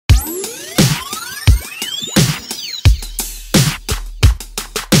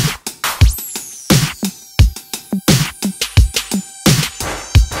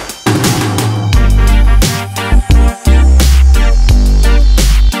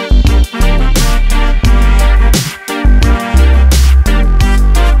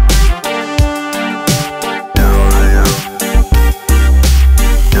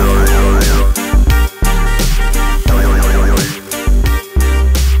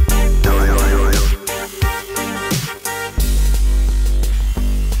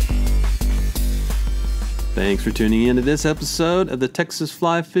Thanks for tuning in to this episode of the Texas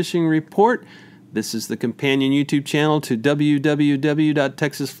Fly Fishing Report. This is the companion YouTube channel to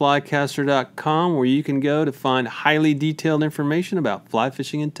www.texasflycaster.com, where you can go to find highly detailed information about fly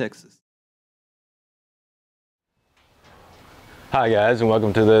fishing in Texas. Hi guys, and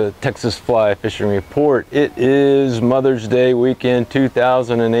welcome to the Texas Fly Fishing Report. It is Mother's Day weekend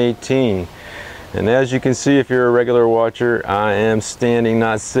 2018. And as you can see, if you're a regular watcher, I am standing,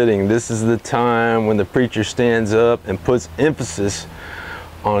 not sitting. This is the time when the preacher stands up and puts emphasis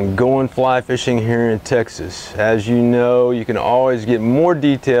on going fly fishing here in Texas. As you know, you can always get more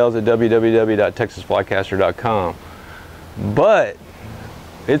details at www.texasflycaster.com. But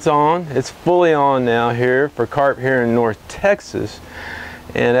it's on, it's fully on now here for carp here in North Texas.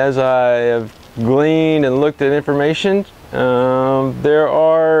 And as I have gleaned and looked at information, there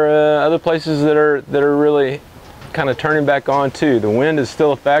are other places that are really kind of turning back on too. The wind is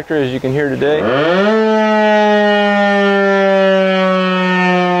still a factor, as you can hear today.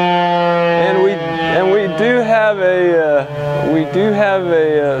 And we do have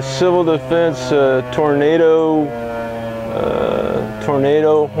a civil defense tornado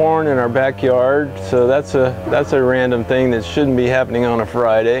horn in our backyard. So that's a random thing that shouldn't be happening on a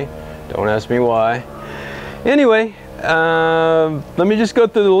Friday. Don't ask me why. Anyway, let me just go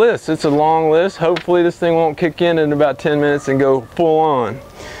through the list. It's a long list. Hopefully this thing won't kick in about 10 minutes and go full on.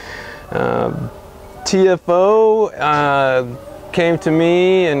 TFO came to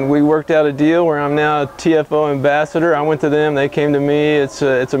me and we worked out a deal where I'm now a TFO ambassador. I went to them, they came to me. It's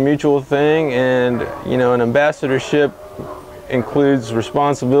a mutual thing, and you know, an ambassadorship includes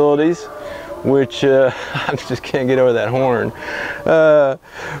responsibilities, which I just can't get over that horn,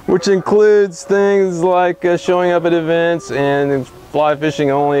 which includes things like showing up at events and fly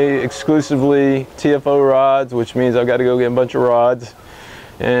fishing only exclusively TFO rods, which means I've got to go get a bunch of rods.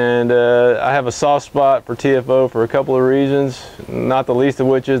 And I have a soft spot for TFO for a couple of reasons, not the least of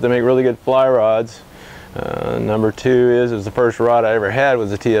which is they make really good fly rods. Number two is the first rod I ever had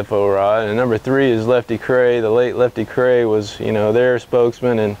was a TFO rod, and number three is Lefty Cray. The late Lefty Cray was, you know, their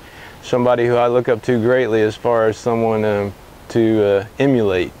spokesman and somebody who I look up to greatly as far as someone to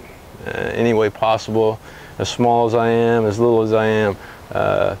emulate any way possible, as small as I am, as little as I am.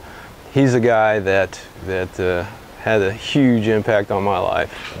 He's a guy that had a huge impact on my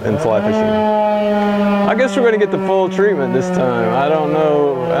life in fly fishing. I guess we're going to get the full treatment this time. I don't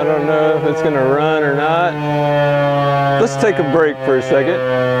know if it's going to run or not. Let's take a break for a second,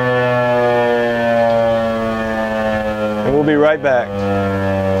 and we'll be right back.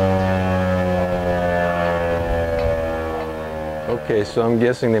 Okay, so I'm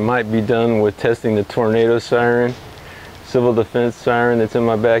guessing they might be done with testing the tornado siren, civil defense siren that's in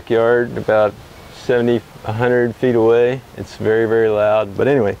my backyard about 100 feet away. It's very, very loud. But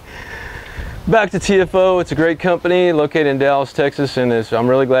anyway, back to TFO. It's a great company located in Dallas, Texas, and I'm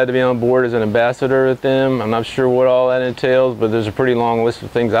really glad to be on board as an ambassador with them. I'm not sure what all that entails, but there's a pretty long list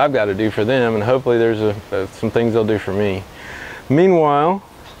of things I've got to do for them, and hopefully there's some things they'll do for me. Meanwhile,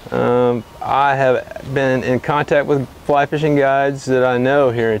 I have been in contact with fly fishing guides that I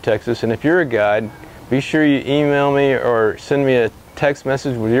know here in Texas, and if you're a guide, be sure you email me or send me a text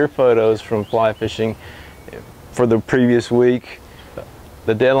message with your photos from fly fishing for the previous week.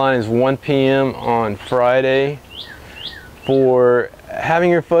 The deadline is 1 p.m. on Friday for having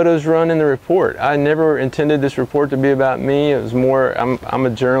your photos run in the report. I never intended this report to be about me. It was more, I'm a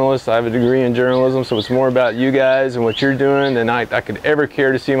journalist, I have a degree in journalism, so it's more about you guys and what you're doing than I could ever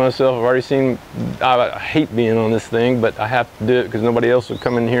care to see myself. I've already seen, I hate being on this thing, but I have to do it because nobody else will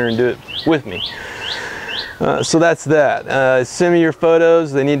come in here and do it with me. So that's that. Send me your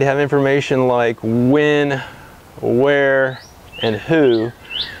photos. They need to have information like when, where, and who.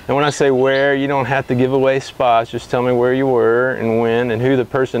 And when I say where, you don't have to give away spots. Just tell me where you were and when and who the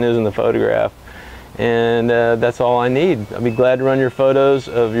person is in the photograph. And that's all I need. I'll be glad to run your photos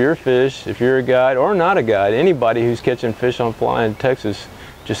of your fish if you're a guide or not a guide. Anybody who's catching fish on fly in Texas,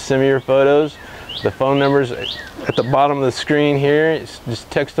 just send me your photos. The phone number's at the bottom of the screen here. Just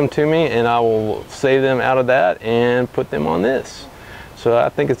text them to me and I will save them out of that and put them on this. So I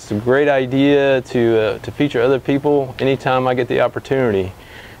think it's a great idea to feature other people anytime I get the opportunity.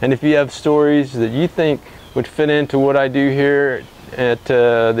 And if you have stories that you think would fit into what I do here at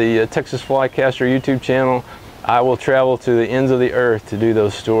the Texas Flycaster YouTube channel, I will travel to the ends of the earth to do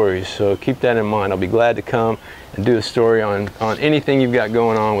those stories. So keep that in mind. I'll be glad to come and do a story on anything you've got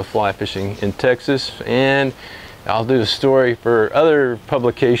going on with fly fishing in Texas, and I'll do a story for other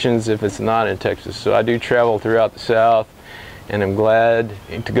publications if it's not in Texas. So I do travel throughout the South, and I'm glad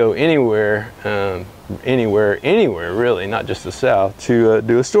to go anywhere, anywhere really, not just the South, to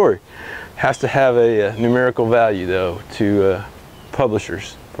do a story. Has to have a numerical value though to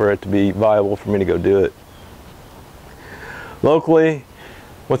publishers for it to be viable for me to go do it. Locally,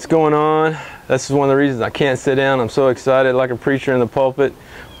 what's going on? This is one of the reasons I can't sit down. I'm so excited, like a preacher in the pulpit,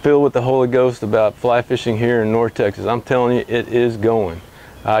 filled with the Holy Ghost about fly fishing here in North Texas. I'm telling you, it is going.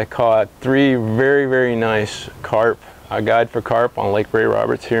 I caught 3 very, very nice carp. I guide for carp on Lake Ray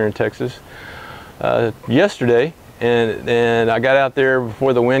Roberts here in Texas yesterday. And I got out there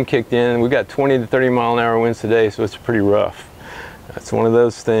before the wind kicked in. We got 20 to 30 mile an hour winds today, so it's pretty rough. It's one of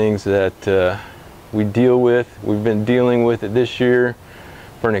those things that we deal with. We've been dealing with it this year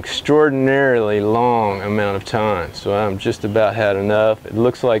for an extraordinarily long amount of time. So I'm just about had enough. It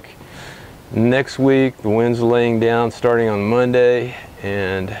looks like next week the wind's laying down starting on Monday,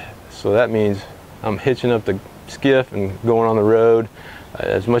 and so that means I'm hitching up the skiff and going on the road.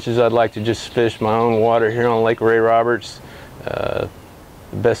 As much as I'd like to just fish my own water here on Lake Ray Roberts, the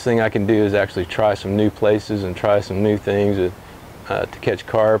best thing I can do is actually try some new places and try some new things to catch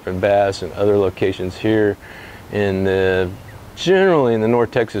carp and bass and other locations here in generally in the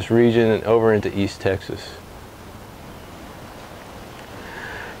North Texas region and over into East Texas.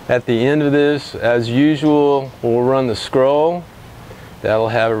 At the end of this, as usual, we'll run the scroll. That'll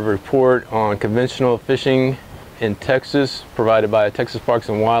have a report on conventional fishing in Texas, provided by Texas Parks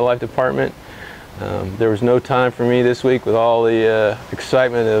and Wildlife Department. There was no time for me this week with all the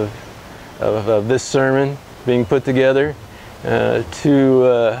excitement of this sermon being put together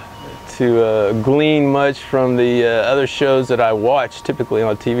to glean much from the other shows that I watch typically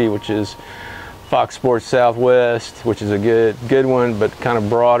on TV, which is Fox Sports Southwest, which is a good one, but kind of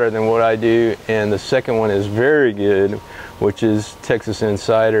broader than what I do, and the second one is very good, which is Texas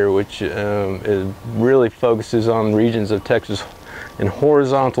Insider, which really focuses on regions of Texas in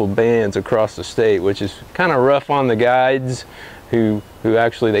horizontal bands across the state, which is kind of rough on the guides who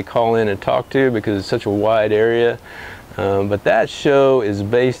actually they call in and talk to because it's such a wide area. But that show is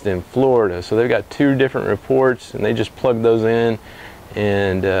based in Florida, so they've got 2 different reports and they just plug those in,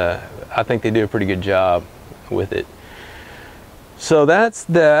 and I think they do a pretty good job with it. So that's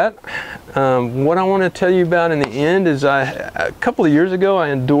that. What I want to tell you about in the end is a couple of years ago I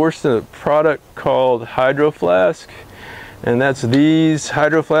endorsed a product called Hydro Flask, and that's these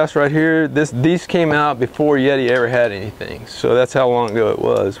Hydro Flasks right here. These came out before Yeti ever had anything, so that's how long ago it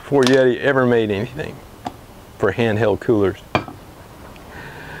was, before Yeti ever made anything for handheld coolers.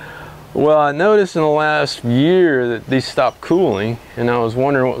 Well, I noticed in the last year that these stopped cooling, and I was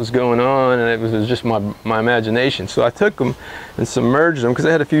wondering what was going on, and it was just my imagination. So I took them and submerged them because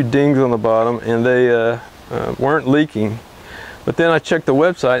they had a few dings on the bottom, and they weren't leaking. But then I checked the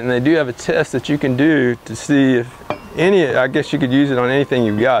website, and they do have a test that you can do to see if I guess you could use it on anything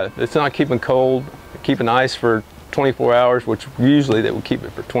you've got. If it's not keeping cold, keeping ice for 24 hours, which usually they will keep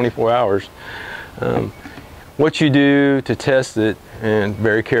it for 24 hours. What you do to test it, and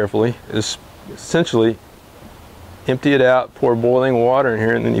very carefully, is essentially empty it out, pour boiling water in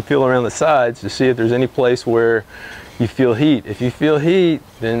here, and then you feel around the sides to see if there's any place where you feel heat. If you feel heat,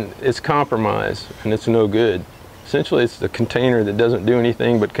 then it's compromised and it's no good. Essentially, it's the container that doesn't do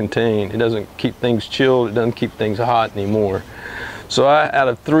anything but contain. It doesn't keep things chilled, it doesn't keep things hot anymore. So out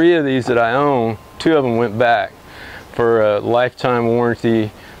of 3 of these that I own, 2 of them went back for a lifetime warranty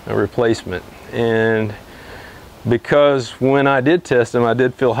replacement. And because when I did test them, I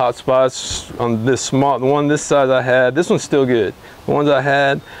did feel hot spots on this small, the one this size I had. This one's still good. The ones I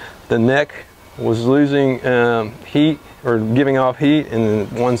had, the neck was losing heat or giving off heat, and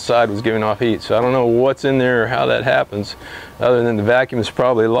then one side was giving off heat. So I don't know what's in there or how that happens, other than the vacuum is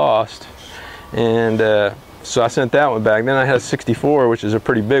probably lost. And so I sent that one back. Then I had a 64, which is a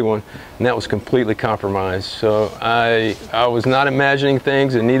pretty big one, and that was completely compromised. So I was not imagining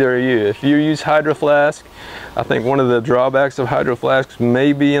things, and neither are you. If you use Hydro Flask, I think one of the drawbacks of Hydro Flasks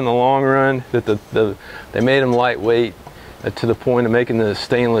may be in the long run that they made them lightweight to the point of making the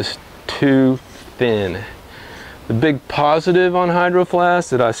stainless too thin. The big positive on Hydro Flask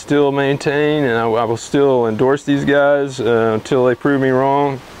that I still maintain, and I will still endorse these guys until they prove me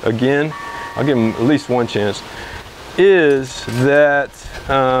wrong again, I'll give them at least one chance, is that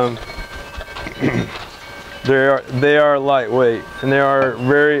they are lightweight, and they are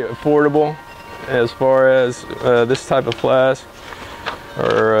very affordable as far as this type of flask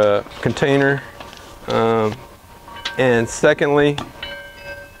or container. And secondly,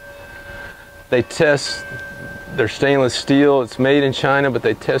 they test their stainless steel. It's made in China, but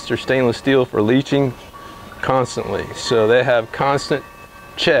they test their stainless steel for leaching constantly. So they have constant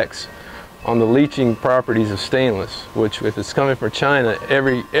checks on the leaching properties of stainless, which if it's coming from China,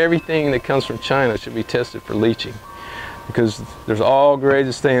 everything that comes from China should be tested for leaching, because there's all grades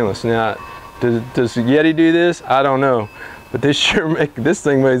of stainless. Now, Does the Yeti do this? I don't know, but this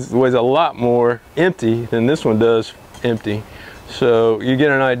thing weighs a lot more empty than this one does empty. So you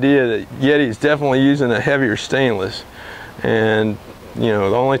get an idea that Yeti is definitely using a heavier stainless, and you know,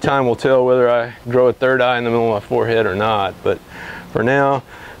 the only time will tell whether I grow a third eye in the middle of my forehead or not. But for now,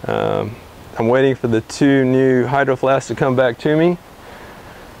 I'm waiting for the 2 new hydro flasks to come back to me.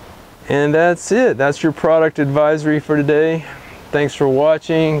 And that's it. That's your product advisory for today. Thanks for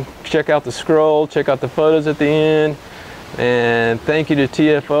watching. Check out the scroll, check out the photos at the end. And thank you to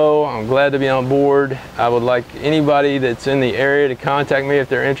TFO. I'm glad to be on board. I would like anybody that's in the area to contact me if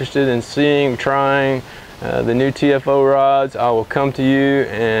they're interested in seeing, trying the new TFO rods. I will come to you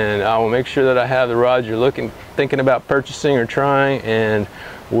and I will make sure that I have the rods you're thinking about purchasing or trying, and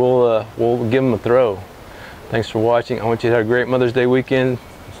we'll give them a throw. Thanks for watching. I want you to have a great Mother's Day weekend.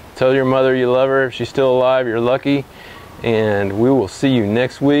 Tell your mother you love her. If she's still alive, you're lucky. And we will see you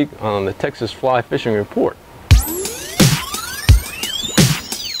next week on the Texas Fly Fishing Report.